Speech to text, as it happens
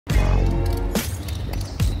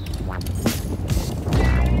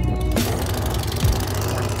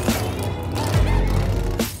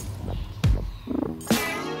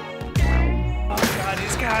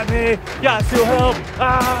me, yes, you help.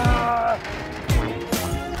 Ah!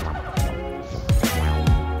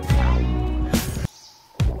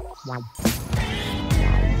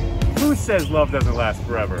 Who says love doesn't last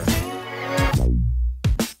forever?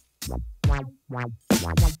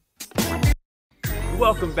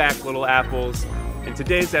 Welcome back, little apples. In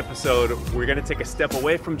today's episode, we're gonna take a step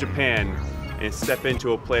away from Japan and step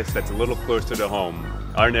into a place that's a little closer to home,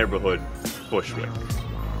 our neighborhood, Bushwick.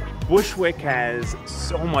 Bushwick has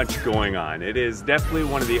so much going on. It is definitely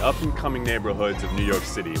one of the up-and-coming neighborhoods of New York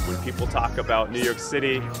City. When people talk about New York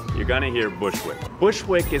City, you're gonna hear Bushwick.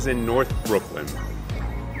 Bushwick is in North Brooklyn.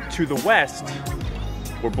 To the west,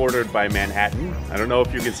 we're bordered by Manhattan. I don't know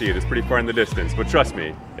if you can see it, it's pretty far in the distance, but trust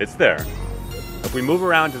me, it's there. If we move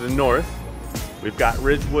around to the north, we've got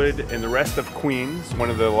Ridgewood and the rest of Queens, one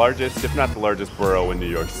of the largest, if not the largest borough in New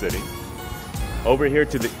York City. Over here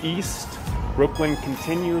to the east, Brooklyn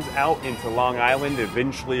continues out into Long Island.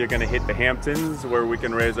 Eventually you're gonna hit the Hamptons, where we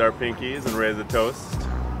can raise our pinkies and raise a toast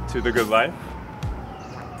to the good life.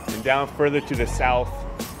 And down further to the south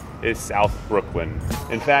is South Brooklyn.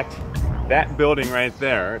 In fact, that building right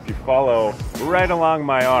there, if you follow right along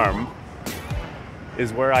my arm,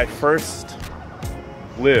 is where I first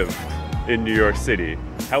lived in New York City.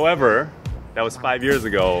 However, that was 5 years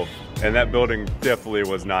ago, and that building definitely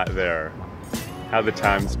was not there. How the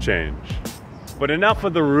times change. But enough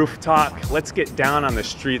of the roof talk. Let's get down on the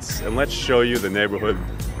streets and let's show you the neighborhood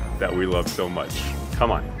that we love so much. Come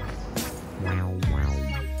on.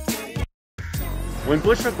 When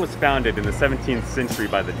Bushwick was founded in the 17th century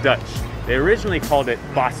by the Dutch, they originally called it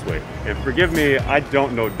Bushwick. And forgive me, I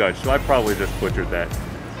don't know Dutch, so I probably just butchered that.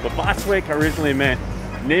 But Bushwick originally meant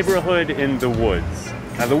neighborhood in the woods.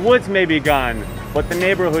 Now the woods may be gone, but the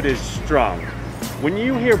neighborhood is strong. When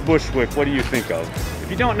you hear Bushwick, what do you think of?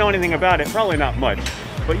 If you don't know anything about it, probably not much.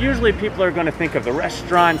 But usually people are going to think of the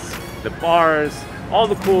restaurants, the bars, all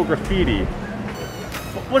the cool graffiti.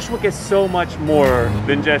 But Bushwick is so much more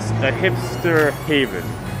than just a hipster haven.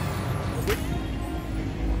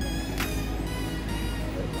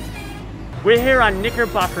 We're here on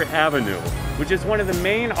Knickerbocker Avenue, which is one of the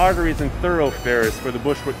main arteries and thoroughfares for the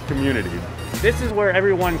Bushwick community. This is where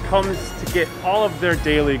everyone comes to get all of their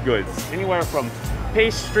daily goods, anywhere from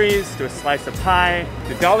pastries to a slice of pie,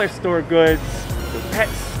 to dollar store goods, to a pet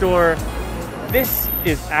store. This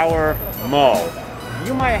is our mall.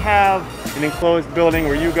 You might have an enclosed building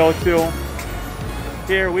where you go to.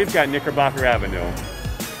 Here we've got Knickerbocker Avenue.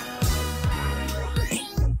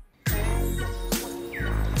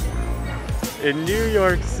 In New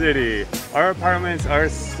York City, our apartments are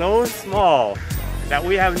so small that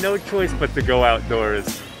we have no choice but to go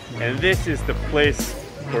outdoors. And this is the place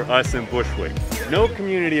for us in Bushwick. No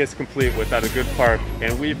community is complete without a good park,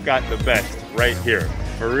 and we've got the best right here,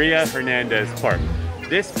 Maria Hernandez Park.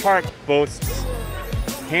 This park boasts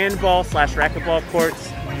handball/racquetball courts,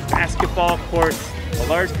 basketball courts, a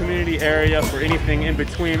large community area for anything in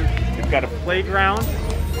between. We've got a playground.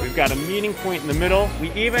 We've got a meeting point in the middle.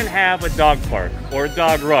 We even have a dog park or a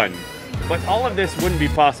dog run. But all of this wouldn't be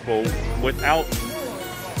possible without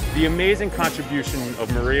the amazing contribution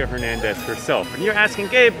of Maria Hernandez herself. And you're asking,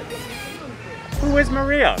 Gabe, who is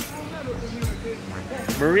Maria?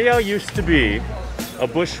 Maria used to be a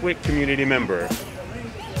Bushwick community member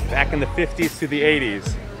back in the 50s to the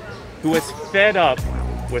 80s, who was fed up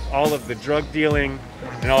with all of the drug dealing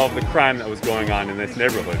and all of the crime that was going on in this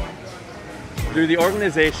neighborhood. Through the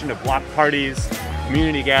organization of block parties,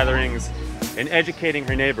 community gatherings, and educating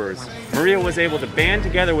her neighbors, Maria was able to band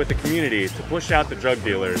together with the community to push out the drug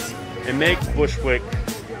dealers and make Bushwick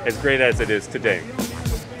as great as it is today.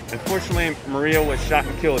 Unfortunately, Maria was shot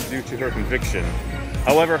and killed due to her conviction.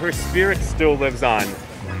 However, her spirit still lives on.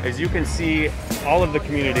 As you can see, all of the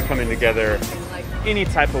community coming together, any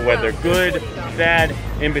type of weather, good, bad,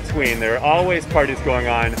 in between. There are always parties going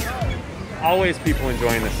on, always people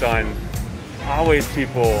enjoying the sun, always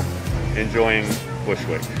people enjoying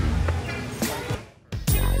Bushwick.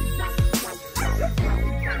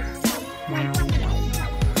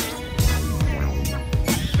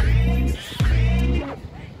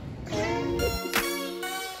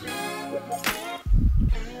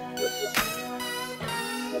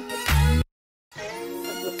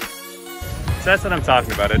 So that's what I'm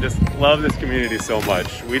talking about. I just love this community so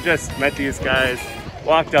much. We just met these guys,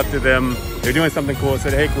 walked up to them. They're doing something cool.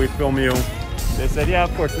 Said, hey, can we film you? They said, yeah,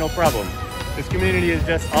 of course, no problem. This community is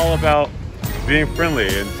just all about being friendly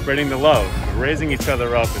and spreading the love, raising each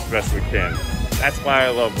other up as best we can. That's why I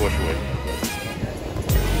love Bushwick.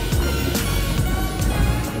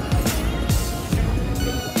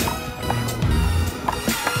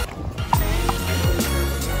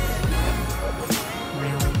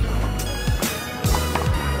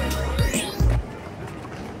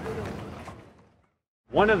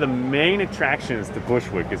 One of the main attractions to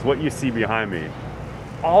Bushwick is what you see behind me.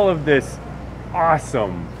 All of this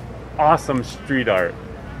awesome street art.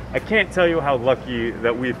 I can't tell you how lucky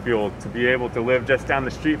that we feel to be able to live just down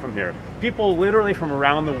the street from here. People literally from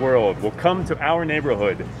around the world will come to our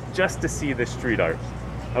neighborhood just to see this street art.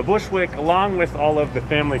 Bushwick, along with all of the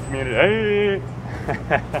family community,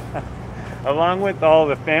 along with all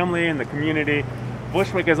the family and the community,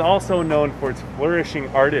 Bushwick is also known for its flourishing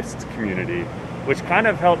artist community, which kind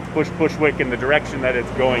of helped push Bushwick in the direction that it's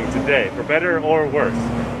going today, for better or worse.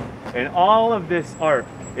 And all of this art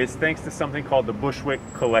is thanks to something called the Bushwick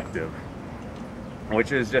Collective,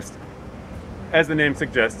 which is just, as the name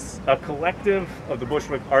suggests, a collective of the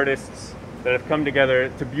Bushwick artists that have come together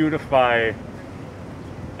to beautify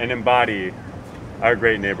and embody our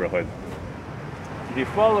great neighborhood. If you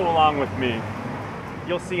follow along with me,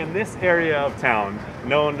 you'll see in this area of town,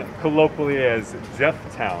 known colloquially as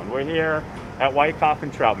Jefftown, we're here at Wyckoff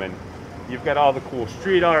and Troutman. You've got all the cool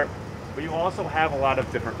street art, but you also have a lot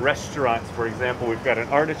of different restaurants. For example, we've got an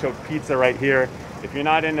artichoke pizza right here. If you're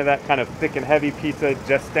not into that kind of thick and heavy pizza,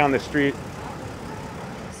 just down the street,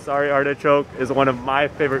 sorry, Artichoke is one of my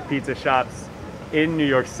favorite pizza shops in New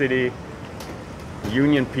York City.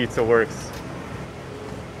 Union Pizza Works.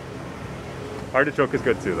 Artichoke is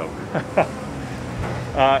good too, though.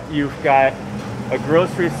 You've got a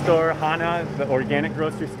grocery store, Hana, the organic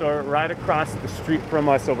grocery store, right across the street from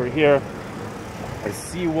us over here. A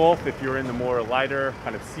Sea Wolf if you're in the more lighter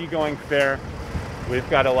kind of seagoing fare. We've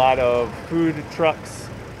got a lot of food trucks.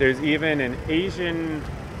 There's even an Asian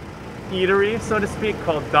eatery, so to speak,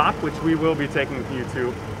 called Doc, which we will be taking you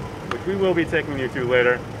to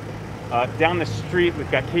later. Down the street,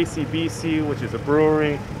 we've got KCBC, which is a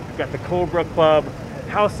brewery. We've got the Cobra Club,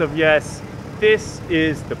 House of Yes. This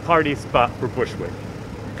is the party spot for Bushwick.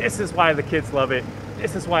 This is why the kids love it.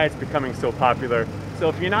 This is why it's becoming so popular. So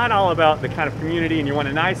if you're not all about the kind of community and you want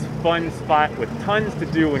a nice, fun spot with tons to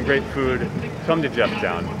do and great food, come to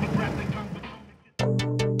Jefftown.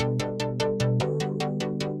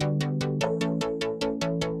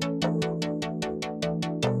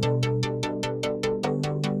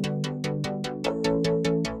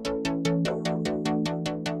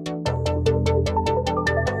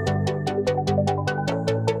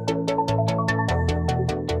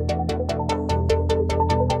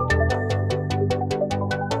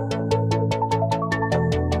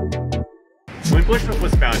 When Bushwick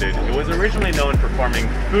was founded, it was originally known for farming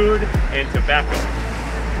food and tobacco.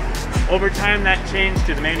 Over time, that changed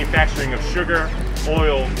to the manufacturing of sugar,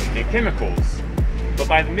 oil, and chemicals. But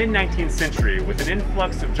by the mid-19th century, with an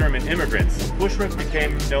influx of German immigrants, Bushwick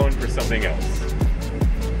became known for something else: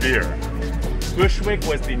 beer. Bushwick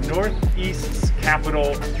was the Northeast's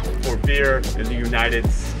capital for beer in the United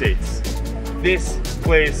States. This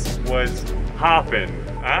place was hopping.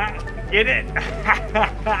 Get it?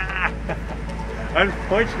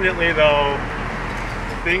 Unfortunately, though,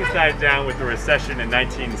 things died down with the recession in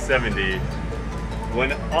 1970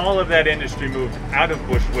 when all of that industry moved out of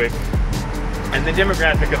Bushwick and the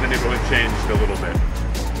demographic of the neighborhood changed a little bit.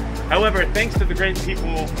 However, thanks to the great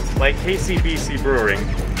people like KCBC Brewing,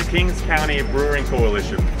 the Kings County Brewing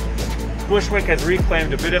Coalition, Bushwick has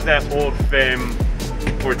reclaimed a bit of that old fame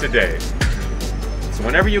for today. So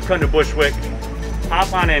whenever you come to Bushwick,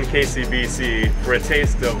 hop on in KCBC for a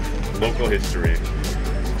taste of local history.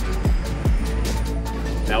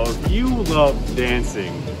 Now, if you love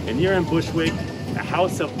dancing and you're in Bushwick, the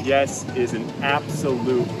House of Yes is an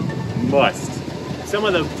absolute must. Some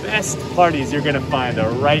of the best parties you're gonna find are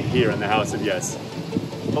right here in the House of Yes.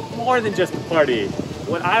 But more than just a party,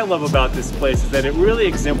 what I love about this place is that it really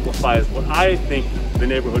exemplifies what I think the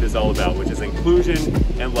neighborhood is all about, which is inclusion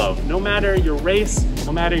and love. No matter your race,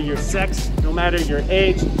 no matter your sex, no matter your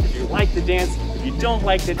age, if you like to dance, if you don't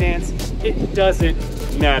like to dance, it doesn't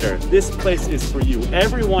matter. This place is for you.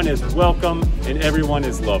 Everyone is welcome and everyone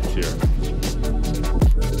is loved here.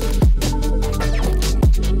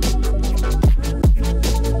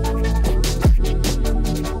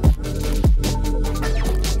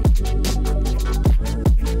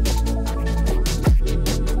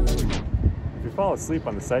 If you fall asleep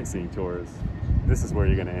on the sightseeing tours, this is where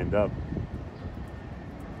you're going to end up.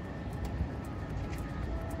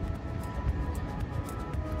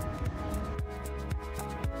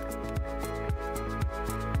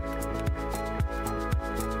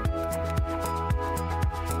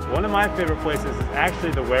 One of my favorite places is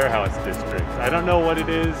actually the warehouse district. I don't know what it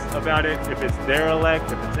is about it, if it's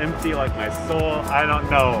derelict, if it's empty like my soul, I don't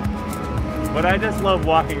know. But I just love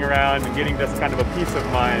walking around and getting this kind of a peace of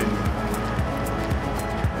mind.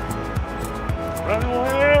 Run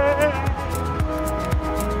away!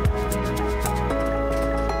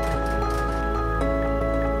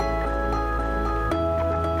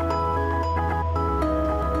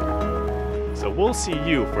 we'll see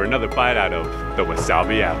you for another bite out of the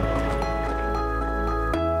wasabi apple.